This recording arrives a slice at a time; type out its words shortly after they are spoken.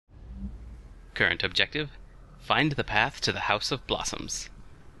Current objective: find the path to the House of Blossoms.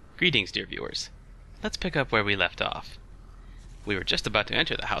 Greetings, dear viewers. Let's pick up where we left off. We were just about to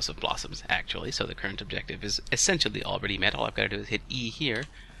enter the House of Blossoms, actually, so the current objective is essentially already met. All I've got to do is hit E here.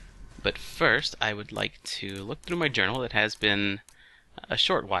 But first, I would like to look through my journal. It has been a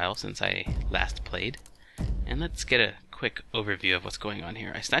short while since I last played. And let's get a quick overview of what's going on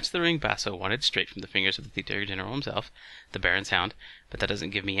here. I snatched the ring basso, wanted straight from the fingers of the Theater General himself, the Baron's Hound, but that doesn't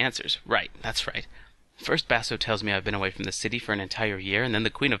give me answers. Right, that's right. First basso tells me I've been away from the city for an entire year, and then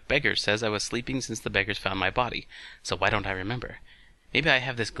the Queen of Beggars says I was sleeping since the beggars found my body. So why don't I remember? Maybe I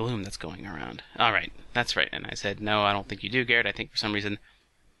have this gloom that's going around. Alright, that's right. And I said, no, I don't think you do, Garrett. I think for some reason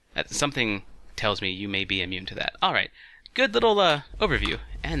something tells me you may be immune to that. Alright, good little overview.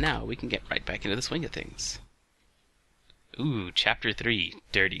 And now we can get right back into the swing of things. Ooh, Chapter 3,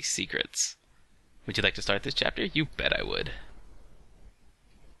 Dirty Secrets. Would you like to start this chapter? You bet I would.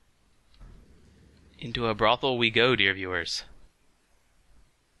 Into a brothel we go, dear viewers.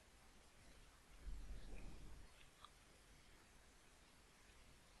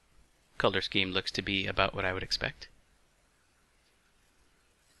 Color scheme looks to be about what I would expect.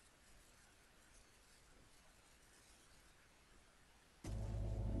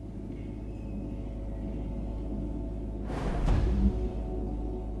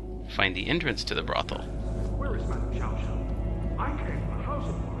 Find the entrance to the brothel. Where is Madame Zhao Zhao? I came from the House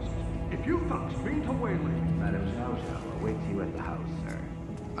of Blossoms. If you thugs mean to waylay me... Madame Zhao Zhao awaits you at the house, sir.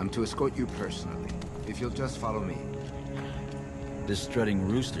 I'm to escort you personally, if you'll just follow me. This strutting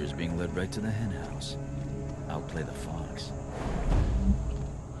rooster is being led right to the hen house. I'll play the fox.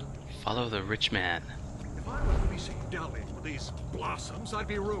 Follow the rich man. If I was to be seen dallying with these blossoms, I'd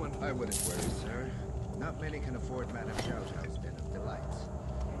be ruined. I wouldn't worry, sir. Not many can afford Madame Zhao Zhao's den of delights.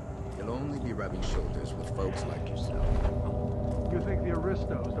 You'll only be rubbing shoulders with folks like yourself. You think the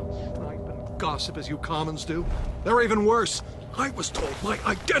aristos don't snipe and gossip as you commons do? They're even worse. I was told my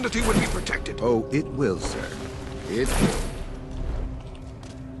identity would be protected. Oh, it will, sir. It will.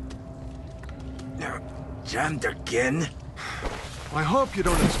 Jammed again? I hope you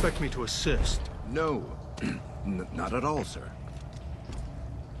don't expect me to assist. No. Not at all, sir.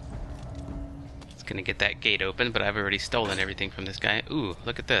 It's gonna get that gate open, but I've already stolen everything from this guy. Ooh,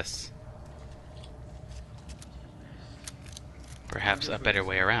 look at this. Perhaps a better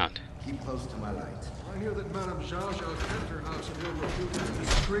way around. Keep close to my light. I hear that Madame Zhao Zhao kept her house and will refute a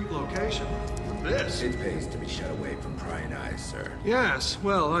discreet location. This? It pays to be shut away from prying eyes, sir. Yes,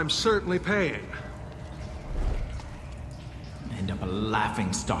 well, I'm certainly paying. End up a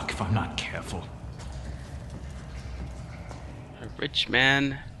laughing stock if I'm not careful. A rich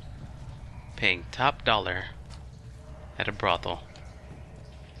man paying top dollar at a brothel.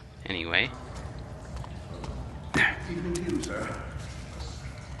 Anyway. Evening to you, sir.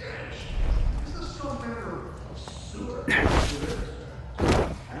 Is this some manner of sewer?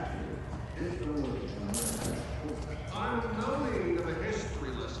 I'm no need of a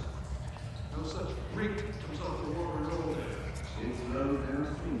history lesson. No such freak comes off the water road. It's low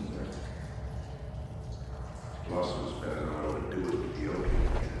downstream, sir. Blossom's better know how to do it with the opium.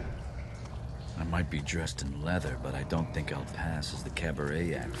 I might be dressed in leather, but I don't think I'll pass as the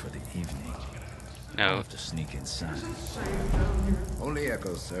cabaret act for the evening. I'll No. have to sneak inside. Only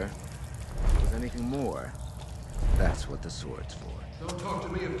echoes, sir. If there's anything more, that's what the sword's for. Don't talk to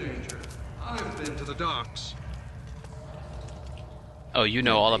me of danger. I've been to the docks. Oh, you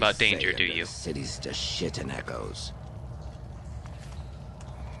know all about They say danger, do that you? The city's just shit and echoes.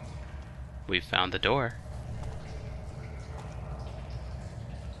 We've found the door.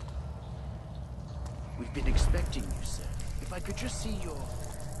 We've been expecting you, sir. If I could just see your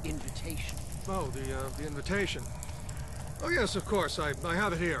invitation. Oh, the invitation. Oh, yes, of course. I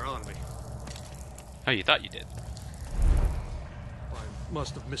have it here on me. Oh, you thought you did. I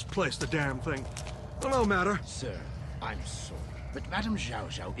must have misplaced the damn thing. Well, no matter. Sir, I'm sorry, but Madame Zhao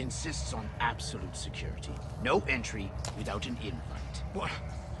Zhao insists on absolute security. No entry without an invite. What?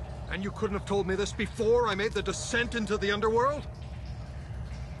 And you couldn't have told me this before I made the descent into the underworld?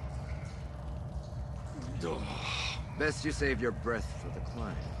 Ugh, Best you save your breath for the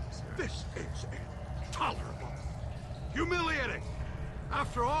climb, sir. this is intolerable. Humiliating.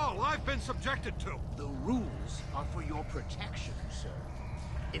 After all I've been subjected to. The rules are for your protection, sir.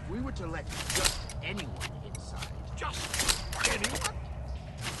 If we were to let just anyone inside... Just anyone?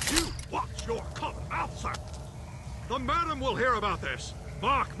 You watch your common mouth, sir. The madam will hear about this.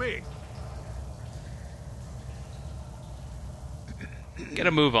 Mark me. Get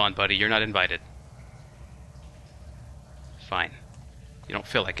a move on, buddy. You're not invited. Fine. You don't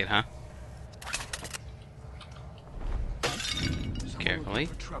feel like it, huh? Carefully.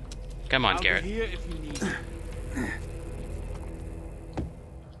 Come on, I'll Garrett. be here if you need me.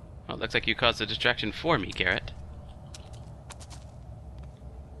 Well, it looks like you caused a distraction for me, Garrett.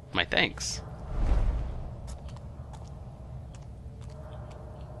 My thanks.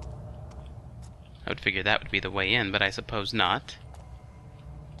 I would figure that would be the way in, but I suppose not.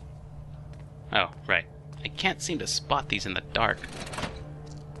 Oh, right. I can't seem to spot these in the dark.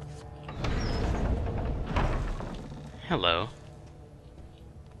 Hello.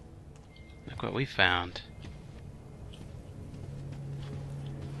 Look what we found.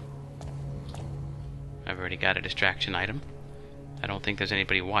 I've already got a distraction item. I don't think there's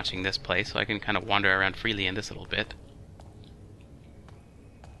anybody watching this place, so I can kind of wander around freely in this little bit.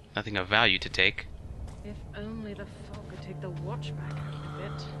 Nothing of value to take. If only the fog could take the watch back a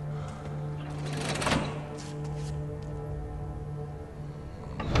bit.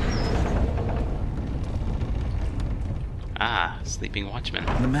 Ah, sleeping watchman.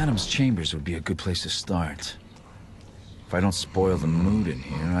 The madam's chambers would be a good place to start. If I don't spoil the mood in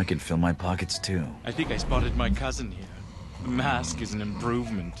here, I could fill my pockets too. I think I spotted my cousin here. The mask is an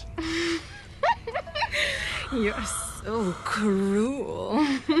improvement. You're so cruel.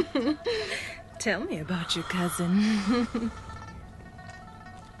 Tell me about your cousin.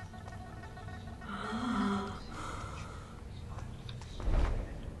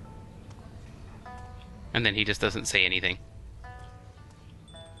 And then he just doesn't say anything.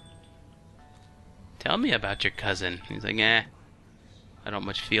 Tell me about your cousin. He's like, I don't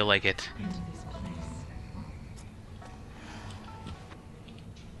much feel like it.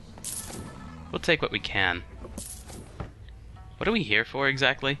 We'll take what we can. What are we here for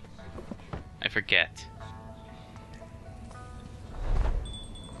exactly? I forget.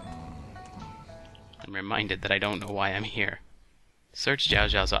 I'm reminded that I don't know why I'm here. Search Zhao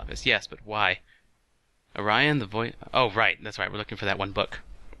Zhao's office. Yes, but why? Orion, the voice... Oh, right. That's right. We're looking for that one book.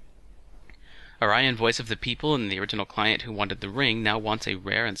 Orion, voice of the people, and the original client who wanted the ring, now wants a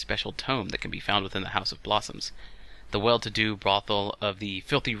rare and special tome that can be found within the House of Blossoms. The well-to-do brothel of the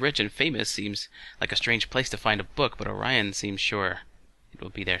filthy rich and famous seems like a strange place to find a book, but Orion seems sure it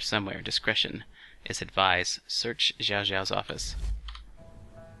will be there somewhere. Discretion is advised. Search Zhao Zhao's office.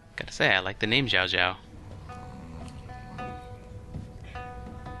 Gotta say, I like the name Zhao Zhao.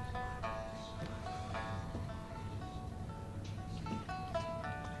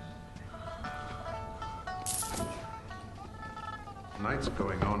 Night's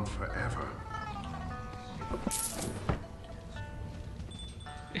going on forever.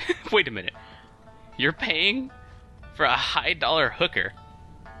 Wait a minute. You're paying for a high-dollar hooker,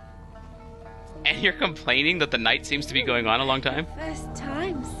 and you're complaining that the night seems to be going on a long time? First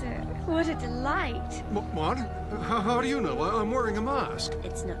time, sir. What a delight. What? How do you know? I'm wearing a mask.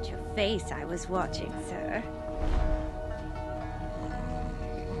 It's not your face I was watching, sir.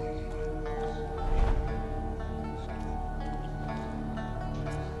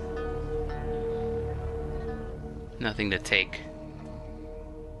 Nothing to take.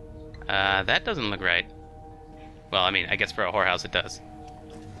 That doesn't look right. Well, I mean, I guess for a whorehouse it does.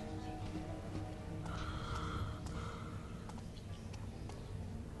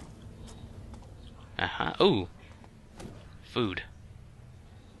 Uh-huh. Ooh. Food.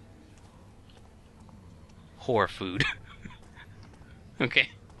 Whore food. Okay.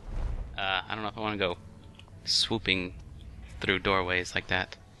 I don't know if I want to go swooping through doorways like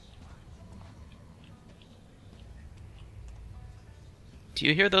that. Do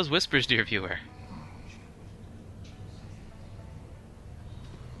you hear those whispers, dear viewer?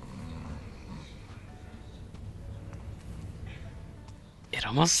 It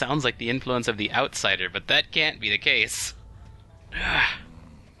almost sounds like the influence of the outsider, but that can't be the case.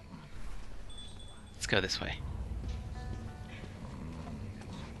 Let's go this way.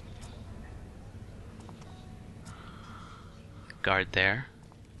 Guard there.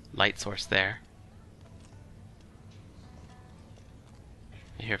 Light source there.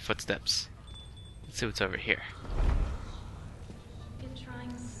 I hear footsteps. Let's see what's over here. You're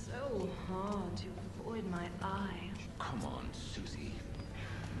trying so hard to avoid my eye. Come on, Susie.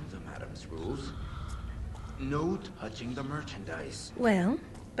 The madam's rules. No touching the merchandise. Well,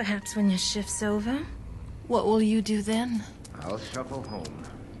 perhaps when your shift's over. What will you do then? I'll shuffle home.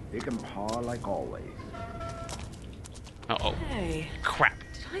 Pick and paw like always. Uh-oh. Hey, Crap.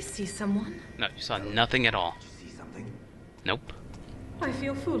 did I see someone? No, you saw nothing at all. See something? Nope. I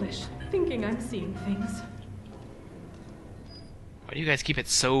feel foolish, thinking I'm seeing things. Why do you guys keep it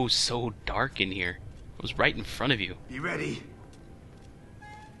so dark in here? It was right in front of you. Be ready.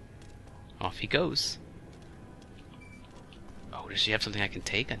 Off he goes. Oh, does she have something I can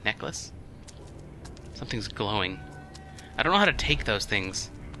take? A necklace? Something's glowing. I don't know how to take those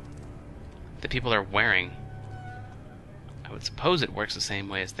things. that people are wearing. I would suppose it works the same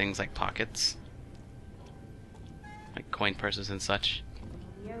way as things like pockets. Like coin purses and such.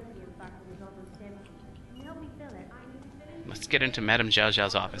 Let's get into Madame Zhao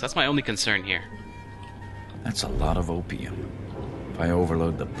Zhao's office. That's my only concern here. That's a lot of opium. If I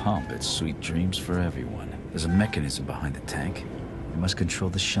overload the pump, it's sweet dreams for everyone. There's a mechanism behind the tank. We must control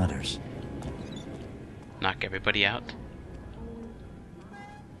the shutters. Knock everybody out.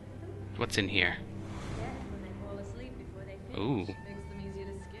 What's in here? Ooh.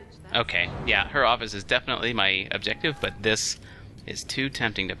 Okay, yeah, her office is definitely my objective, but this is too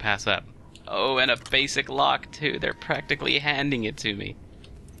tempting to pass up. Oh, and a basic lock, too. They're practically handing it to me.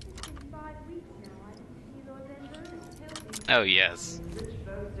 Oh, yes.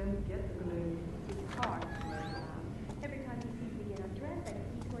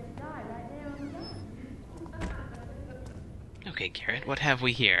 Okay, Garrett, what have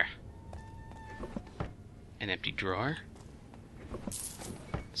we here? An empty drawer?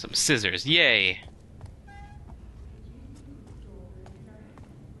 Some scissors, yay!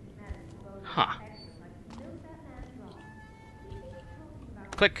 Huh.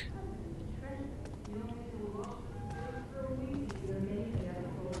 Click.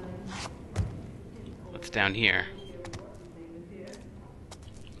 What's down here?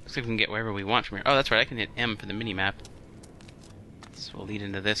 Looks like we can get wherever we want from here. Oh, that's right, I can hit M for the mini-map. This will lead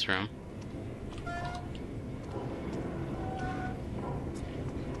into this room.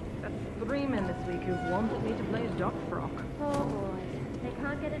 That's 3 men this week who wanted me to play Doc Frock. Poor boys. They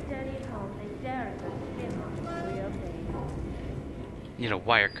can't get it dirty at home. They dare it to skim off the real thing. Need a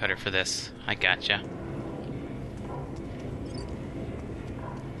wire cutter for this. I gotcha.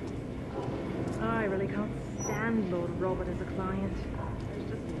 I really can't stand Lord Robert as a client. There's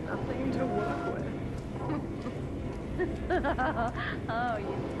just nothing to work with. Oh,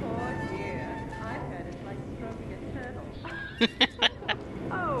 you poor dear. I've heard it's like stroking a turtle.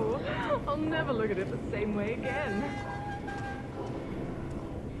 Oh, I'll never look at it the same way again.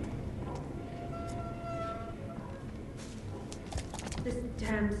 This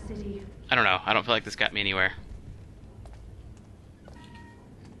damn city. I don't know. I don't feel like this got me anywhere.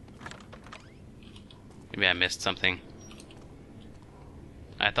 Maybe I missed something.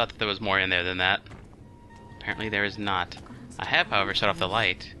 I thought that there was more in there than that. Apparently there is not. I have, however, shut off the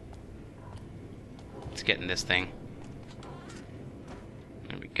light. Let's get in this thing.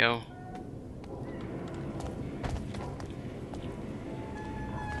 There we go.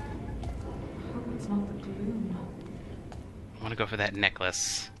 Hope it's not the gloom. I want to go for that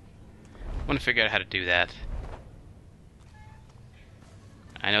necklace. I want to figure out how to do that.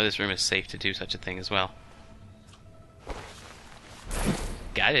 I know this room is safe to do such a thing as well.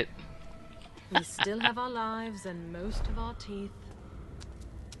 Got it. We still have our lives and most of our teeth.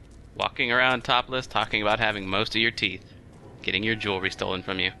 Walking around topless, talking about having most of your teeth. Getting your jewelry stolen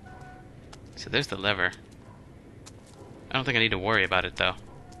from you. So there's the lever. I don't think I need to worry about it, though.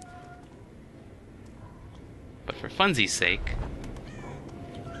 But for funsies' sake...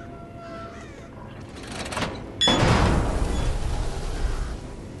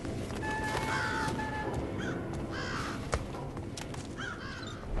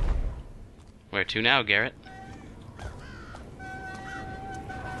 Where to now, Garrett?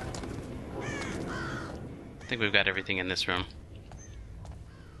 I think we've got everything in this room.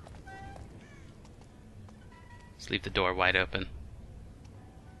 Let's leave the door wide open.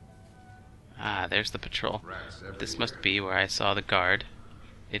 Ah, there's the patrol. This must be where I saw the guard.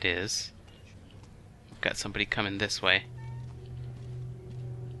 It is. We've got somebody coming this way.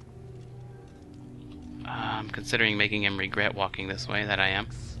 I'm considering making him regret walking this way, that I am.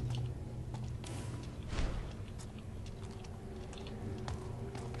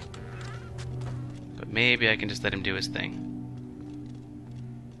 But maybe I can just let him do his thing.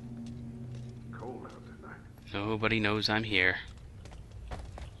 Cold out tonight. Nobody knows I'm here.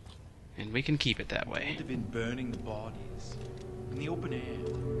 And we can keep it that way. They've been burning the bodies in the open air.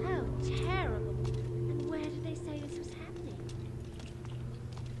 How terrible. And where did they say this was happening?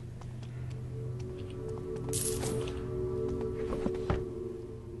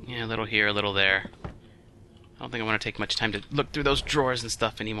 Yeah, a little here, a little there. I don't think I want to take much time to look through those drawers and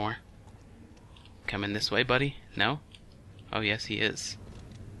stuff anymore. Coming this way, buddy? No? Oh, yes, he is.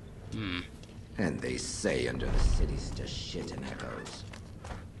 And they say under the city's just shit and echoes.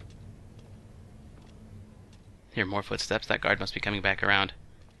 Hear more footsteps. That guard must be coming back around.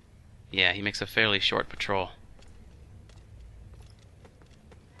 Yeah, he makes a fairly short patrol.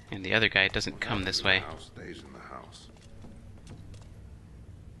 And the other guy doesn't come this way. House stays in the house.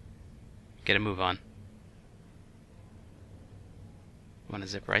 Get a move on. Want to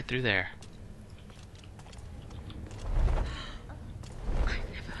zip right through there.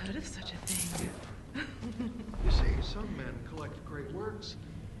 heard of such a thing. You see, some men collect great works.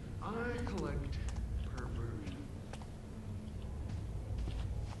 I collect perversion.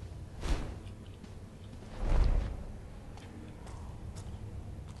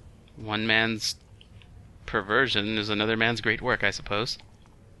 One man's perversion is another man's great work, I suppose.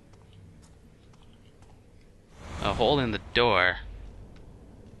 A hole in the door.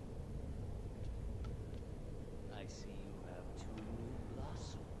 I see you have two new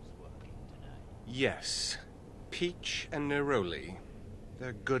blossoms working tonight. Yes. Peach and Neroli.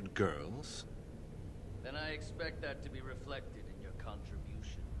 They're good girls. Then I expect that to be reflected in your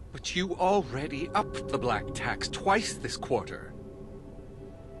contribution. But you already upped the black tax twice this quarter.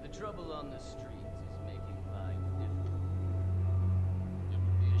 The trouble on the streets is making life difficult. It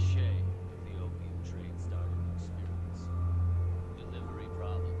would be a shame if the opium trade started to experience delivery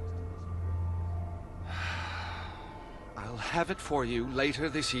problems to this place. I'll have it for you later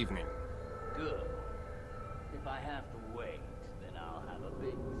this evening. Good. If I have to wait, then I'll have a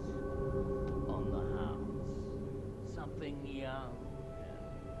base on the house. Something young and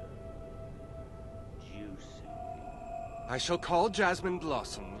juicy. I shall call Jasmine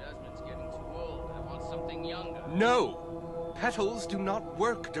Blossom. Jasmine's getting too old. I want something younger. No! Petals do not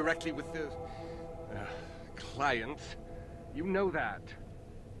work directly with the... clients. You know that.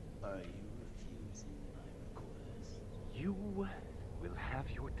 Are you refusing my request? You will have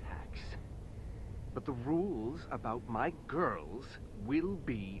your tax. But the rules about my girls will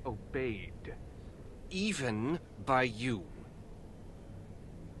be obeyed. Even by you.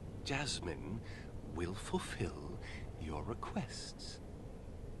 Jasmine will fulfill your requests.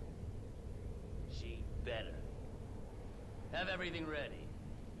 She better. Have everything ready.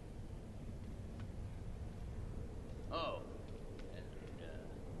 Oh, and,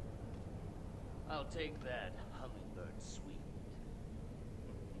 I'll take that hummingbird sweet.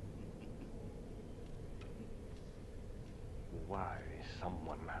 Why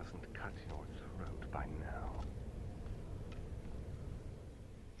someone hasn't cut your throat by now.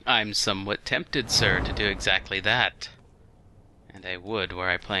 I'm somewhat tempted, sir, to do exactly that. And I would were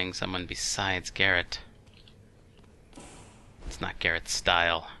I playing someone besides Garrett. It's not Garrett's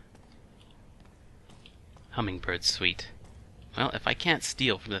style. Hummingbird sweet. Well, if I can't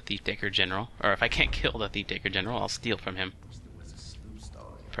steal from the Thief-Taker General, or if I can't kill the Thief-Taker General, I'll steal from him.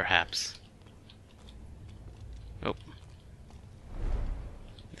 Perhaps. Oh.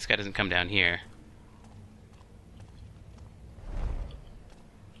 This guy doesn't come down here.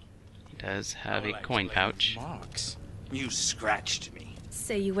 He does have a coin pouch. Marks. You scratched me.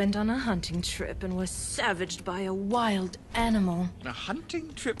 Say you went on a hunting trip and were savaged by a wild animal. A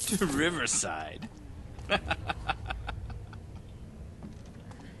hunting trip to Riverside?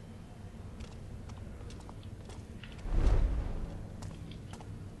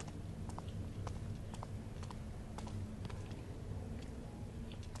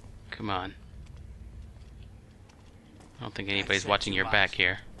 Come on. I don't think anybody's watching your back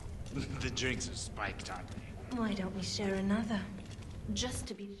here. The drinks are spiked, aren't they? Why don't we share another? Just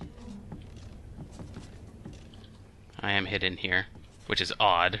to be sure. I am hidden here, which is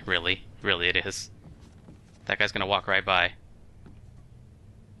odd, really. Really it is. That guy's gonna walk right by.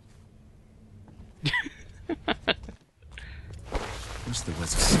 Wish there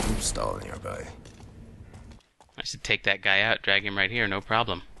was a soup stall nearby. I should take that guy out, drag him right here, no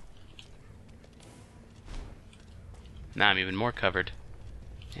problem. Now I'm even more covered.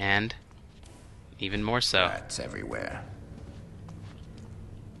 And even more so. Rats everywhere.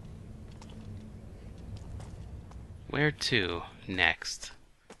 Where to next?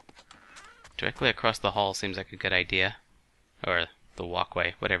 Directly across the hall seems like a good idea. Or the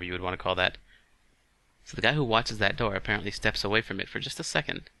walkway, whatever you would want to call that. So the guy who watches that door apparently steps away from it for just a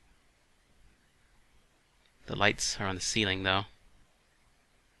second. The lights are on the ceiling, though.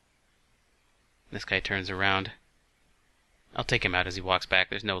 This guy turns around. I'll take him out as he walks back.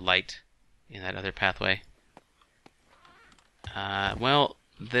 There's no light in that other pathway. Well,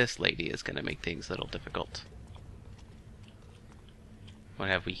 this lady is going to make things a little difficult. What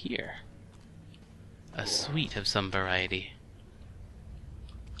have we here? A sweet of some variety.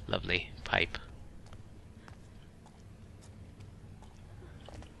 Lovely pipe.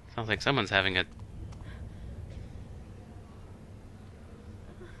 Sounds like someone's having a...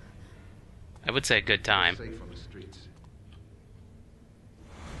 I would say a good time.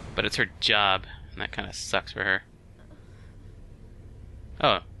 But it's her job, and that kind of sucks for her.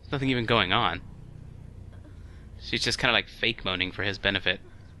 Oh, there's nothing even going on. She's just kind of like fake moaning for his benefit.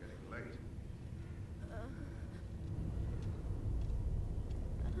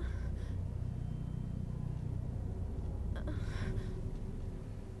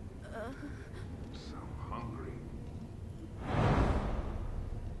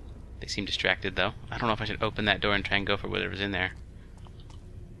 seem distracted, though. I don't know if I should open that door and try and go for whatever's in there.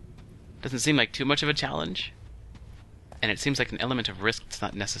 Doesn't seem like too much of a challenge. And it seems like an element of risk that's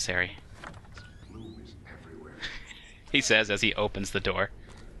not necessary. Bloom is everywhere. He says as he opens the door.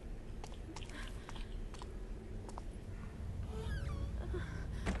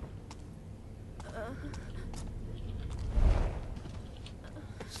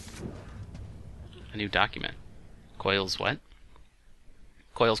 A new document. Coyle's what?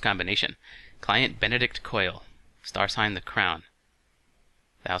 Coyle's combination. Client Benedict Coyle. Star sign the Crown.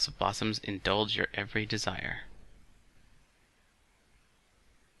 The House of Blossoms, indulge your every desire.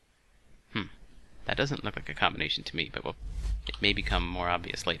 That doesn't look like a combination to me, but it may become more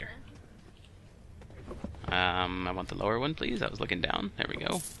obvious later. I want the lower one, please. I was looking down. There we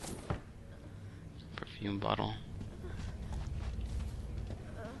go. Perfume bottle.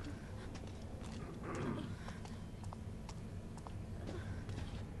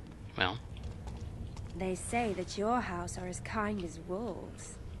 Well. They say that your house are as kind as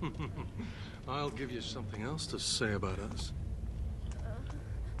wolves. I'll give you something else to say about us.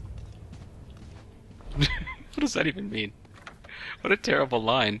 What does that even mean? What a terrible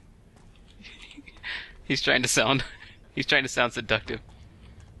line. He's trying to sound seductive.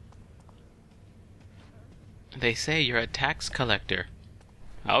 They say you're a tax collector.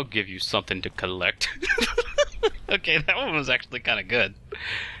 I'll give you something to collect. Okay, that one was actually kind of good.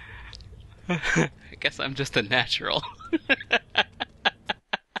 I guess I'm just a natural.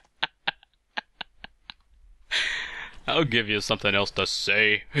 I'll give you something else to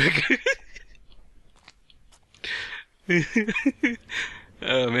say.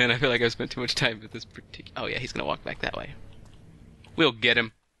 Oh man, I feel like I've spent too much time with this particular... Oh yeah, he's gonna walk back that way. We'll get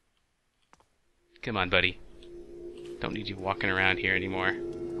him. Come on, buddy. Don't need you walking around here anymore.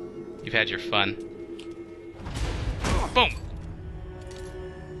 You've had your fun. Boom!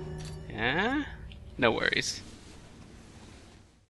 Yeah? No worries.